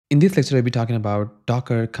In this lecture, I'll be talking about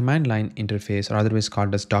Docker command line interface, or otherwise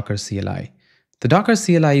called as Docker CLI. The Docker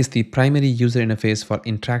CLI is the primary user interface for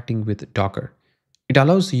interacting with Docker. It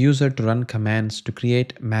allows user to run commands to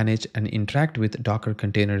create, manage, and interact with Docker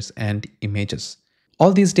containers and images.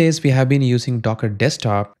 All these days, we have been using Docker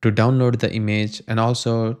Desktop to download the image and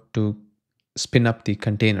also to spin up the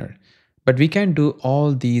container. But we can do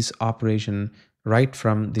all these operations right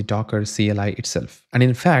from the Docker CLI itself. And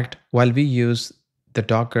in fact, while we use the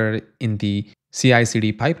Docker in the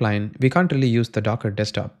CI/CD pipeline, we can't really use the Docker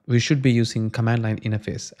desktop. We should be using command line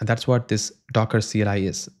interface, and that's what this Docker CLI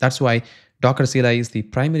is. That's why Docker CLI is the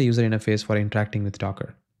primary user interface for interacting with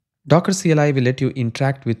Docker. Docker CLI will let you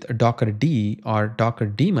interact with Docker or Docker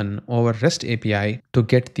daemon over REST API to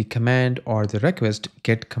get the command or the request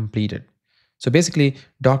get completed. So basically,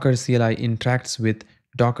 Docker CLI interacts with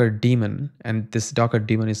Docker daemon, and this Docker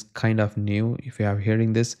daemon is kind of new if you are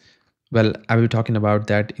hearing this. Well, I will be talking about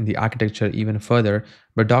that in the architecture even further,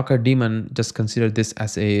 but Docker daemon, just consider this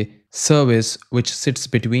as a service which sits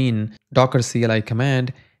between Docker CLI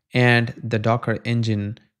command and the Docker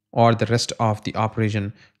engine or the rest of the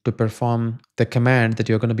operation to perform the command that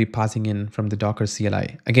you're going to be passing in from the Docker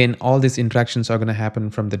CLI. Again, all these interactions are going to happen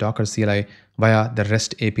from the Docker CLI via the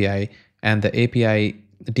REST API, and the API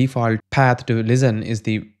default path to listen is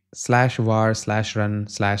the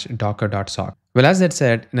 /var/run/docker.sock. Well, as that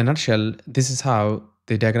said, in a nutshell, this is how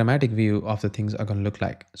the diagrammatic view of the things are going to look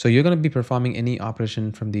like. So you're going to be performing any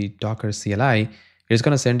operation from the Docker CLI. It's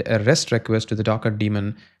going to send a REST request to the Docker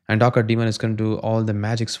daemon, and Docker daemon is going to do all the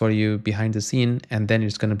magics for you behind the scene, and then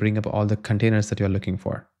it's going to bring up all the containers that you're looking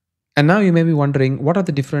for. And now you may be wondering, what are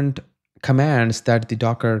the different commands that the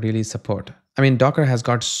Docker really support? I mean, Docker has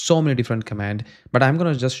got so many different commands, but I'm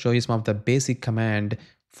going to just show you some of the basic command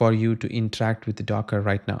for you to interact with the Docker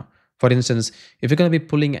right now. For instance, if you're going to be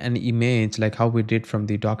pulling an image like how we did from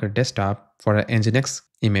the Docker desktop for an Nginx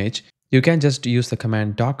image, you can just use the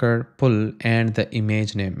command docker pull and the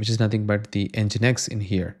image name, which is nothing but the Nginx in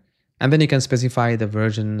here. And then you can specify the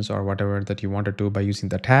versions or whatever that you want to do by using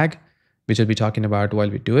the tag, which we'll be talking about while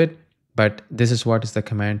we do it. But this is what is the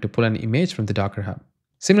command to pull an image from the Docker Hub.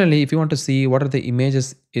 Similarly, if you want to see what are the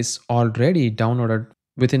images is already downloaded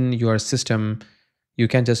within your system, you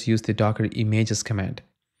can just use the docker images command.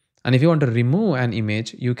 And if you want to remove an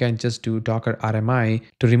image, you can just do docker RMI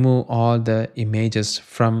to remove all the images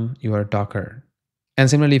from your Docker. And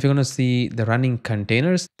similarly, if you're going to see the running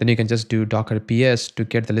containers, then you can just do docker ps to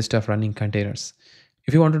get the list of running containers.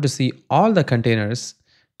 If you wanted to see all the containers,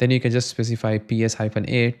 then you can just specify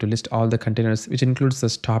ps-a to list all the containers, which includes the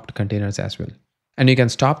stopped containers as well. And you can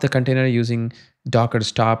stop the container using docker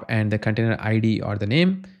stop and the container ID or the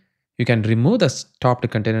name. You can remove the stopped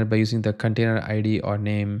container by using the container ID or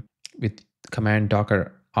name with command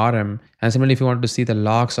docker rm. And similarly, if you want to see the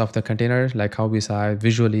logs of the container, like how we saw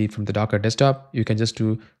visually from the Docker desktop, you can just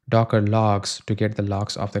do docker logs to get the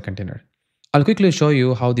logs of the container. I'll quickly show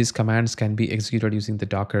you how these commands can be executed using the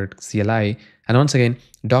Docker CLI. And once again,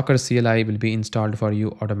 Docker CLI will be installed for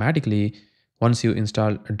you automatically once you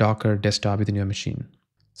install a Docker desktop within your machine.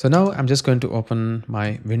 So now I'm just going to open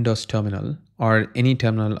my Windows terminal or any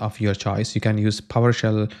terminal of your choice. You can use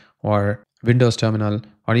PowerShell or Windows terminal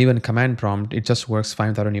or even command prompt. It just works fine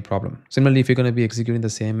without any problem. Similarly, if you're going to be executing the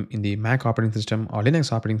same in the Mac operating system or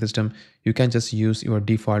Linux operating system, you can just use your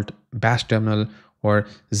default bash terminal or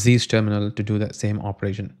Zeus terminal to do the same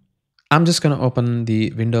operation. I'm just going to open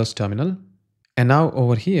the Windows terminal. And now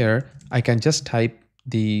over here, I can just type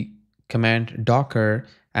the command docker,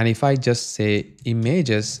 and if I just say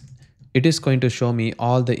images, it is going to show me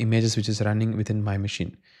all the images which is running within my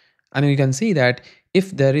machine. And you can see that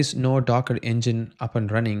if there is no Docker engine up and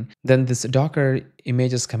running, then this docker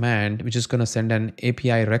images command, which is going to send an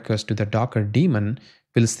API request to the Docker daemon,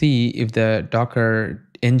 will see if the Docker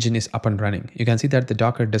engine is up and running. You can see that the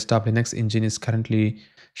Docker desktop Linux engine is currently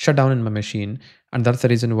shut down in my machine, and that's the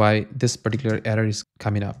reason why this particular error is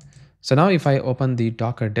coming up. So now if I open the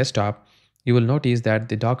Docker desktop, you will notice that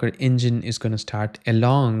the Docker engine is going to start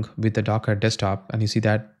along with the Docker desktop, and you see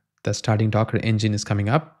that the starting Docker engine is coming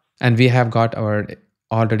up. And we have got our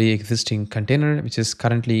already existing container, which is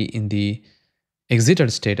currently in the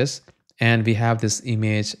exited status. And we have this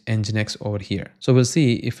image Nginx over here. So we'll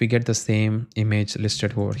see if we get the same image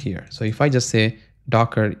listed over here. So if I just say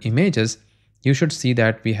Docker images, you should see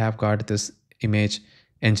that we have got this image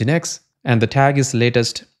Nginx, and the tag is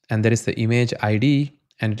latest, and there is the image ID,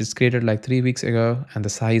 and it is created like 3 weeks ago, and the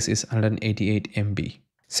size is 188 MB.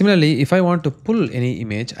 Similarly, if I want to pull any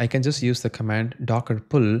image, I can just use the command docker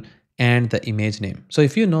pull and the image name. So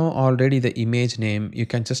if you know already the image name, you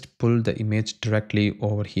can just pull the image directly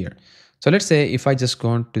over here. So let's say if I just go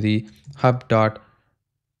on to the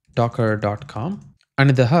hub.docker.com, and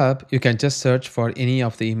in the hub, you can just search for any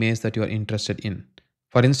of the images that you are interested in.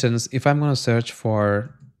 For instance, if I'm going to search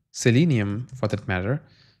for Selenium for that matter,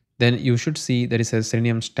 then you should see there is a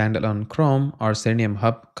Selenium standalone Chrome or Selenium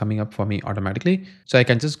Hub coming up for me automatically. So I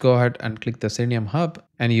can just go ahead and click the Selenium Hub,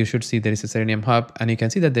 and you should see there is a Selenium Hub, and you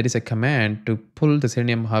can see that there is a command to pull the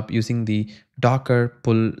Selenium Hub using the docker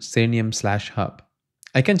pull selenium/hub.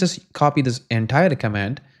 I can just copy this entire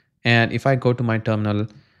command, and if I go to my terminal,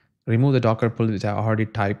 remove the docker pull which I already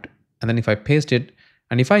typed, and then if I paste it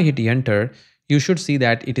and if I hit enter, you should see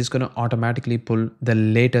that it is going to automatically pull the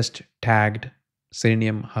latest tagged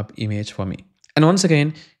Selenium Hub image for me. And once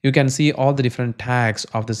again, you can see all the different tags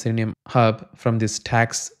of the Selenium Hub from this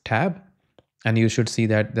tags tab. And you should see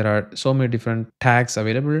that there are so many different tags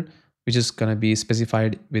available, which is going to be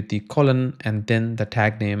specified with the colon and then the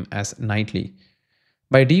tag name as nightly.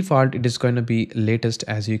 By default, it is going to be latest,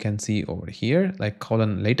 as you can see over here, like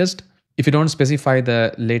colon latest. If you don't specify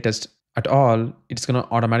the latest at all, it's going to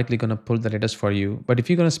automatically going to pull the latest for you. But if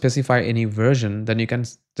you're going to specify any version, then you can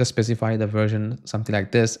just specify the version, something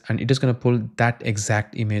like this, and it is going to pull that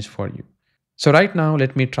exact image for you. So right now,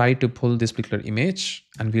 let me try to pull this particular image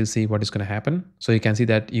and we'll see what is going to happen. So you can see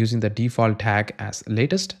that using the default tag as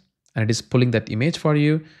latest, and it is pulling that image for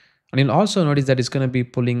you. And you'll also notice that it's going to be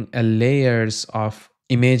pulling a layers of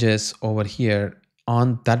images over here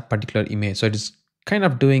on that particular image. So it is kind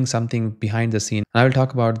of doing something behind the scene. I will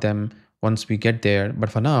talk about them once we get there.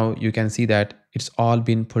 But for now, you can see that it's all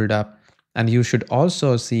been pulled up. And you should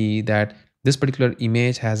also see that this particular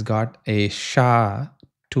image has got a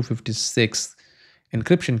SHA-256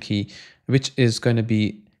 encryption key, which is going to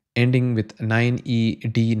be ending with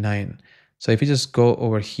 9ED9. So if you just go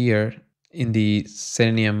over here in the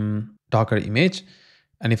Selenium Docker image,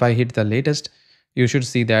 and if I hit the latest, you should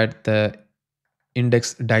see that the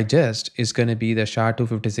index digest is going to be the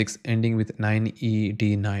SHA-256 ending with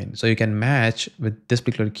 9ED9. So you can match with this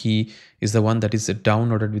particular key is the one that is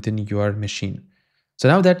downloaded within your machine. So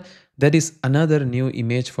now that there is another new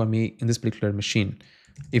image for me in this particular machine.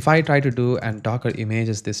 If I try to do an Docker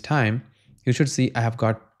images this time, you should see I have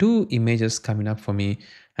got two images coming up for me,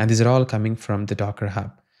 and these are all coming from the Docker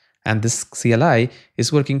Hub. And this CLI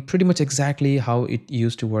is working pretty much exactly how it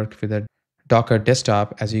used to work with a Docker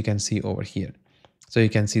desktop, as you can see over here. So you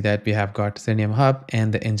can see that we have got Selenium Hub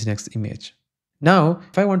and the Nginx image. Now,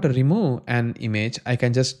 if I want to remove an image, I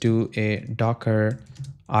can just do a Docker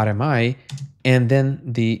RMI and then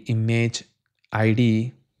the image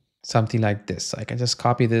ID, something like this. So I can just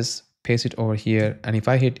copy this, paste it over here. And if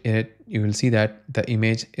I hit it, you will see that the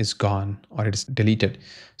image is gone or it's deleted.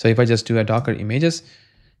 So if I just do a Docker images,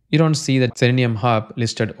 you don't see the Selenium Hub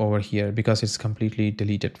listed over here because it's completely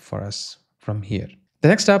deleted for us from here. The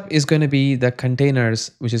next up is going to be the containers,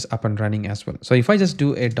 which is up and running as well. So if I just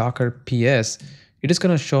do a Docker PS, it is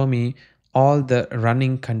going to show me all the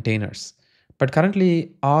running containers. But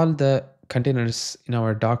currently, all the containers in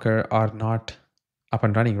our Docker are not up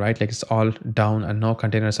and running, right? Like it's all down and no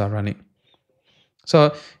containers are running.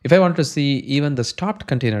 So if I want to see even the stopped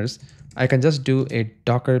containers, I can just do a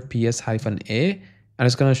Docker PS-A, and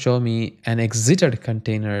it's going to show me an exited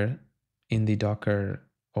container in the Docker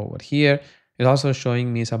over here. It's also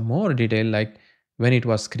showing me some more detail, like when it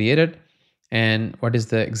was created and what is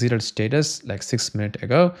the exited status, like 6 minutes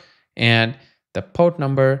ago, and the port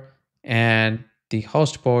number and the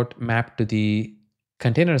host port mapped to the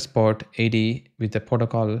containers port 80 with the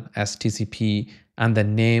protocol as TCP and the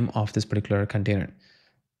name of this particular container.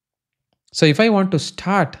 So if I want to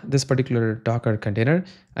start this particular Docker container,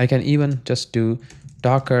 I can even just do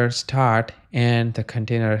Docker start and the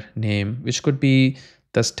container name, which could be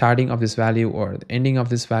the starting of this value or the ending of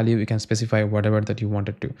this value. You can specify whatever that you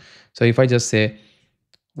wanted to. So if I just say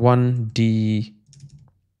 1DFF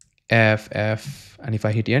and if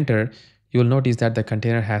I hit enter, you will notice that the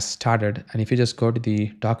container has started. And if you just go to the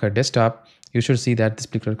Docker desktop, you should see that this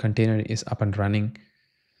particular container is up and running.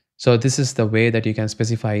 So this is the way that you can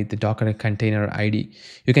specify the Docker container ID.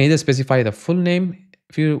 You can either specify the full name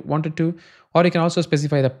if you wanted to, or you can also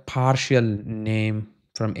specify the partial name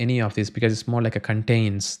from any of these because it's more like a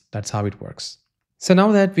contains. That's how it works. So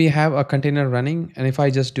now that we have a container running, and if I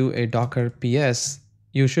just do a Docker PS,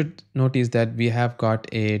 you should notice that we have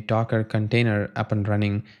got a Docker container up and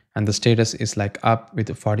running, and the status is like up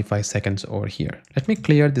with 45 seconds over here. Let me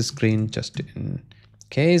clear the screen just in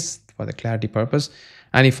case for the clarity purpose.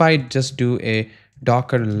 And if I just do a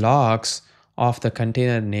Docker logs of the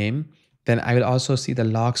container name, then I will also see the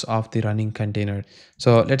logs of the running container.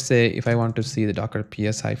 So let's say if I want to see the Docker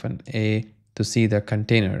PS-A to see the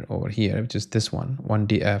container over here, which is this one,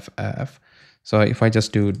 1dff. So if I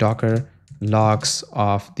just do docker logs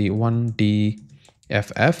of the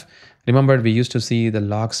 1dff, remember we used to see the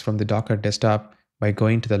logs from the Docker desktop by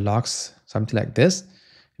going to the logs, something like this.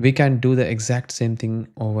 We can do the exact same thing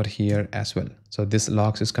over here as well. So this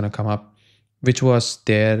logs is going to come up, which was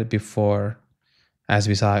there before, as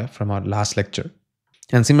we saw from our last lecture.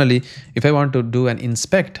 And similarly, if I want to do an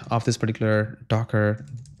inspect of this particular Docker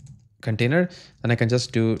container, then I can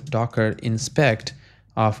just do docker inspect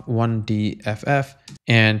of 1dff,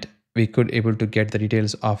 and we could able to get the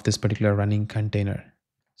details of this particular running container.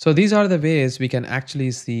 So these are the ways we can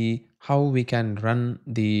actually see how we can run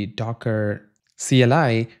the Docker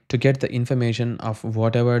CLI to get the information of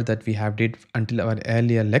whatever that we have did until our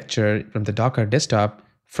earlier lecture from the Docker desktop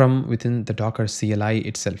from within the Docker CLI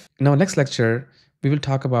itself. In our next lecture, we will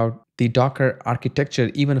talk about the Docker architecture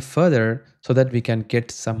even further so that we can get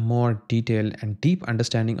some more detail and deep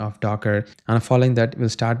understanding of Docker. And following that, we'll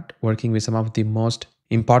start working with some of the most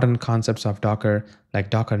important concepts of Docker, like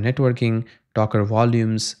Docker networking, Docker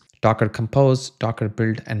volumes, Docker compose, Docker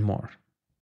build, and more.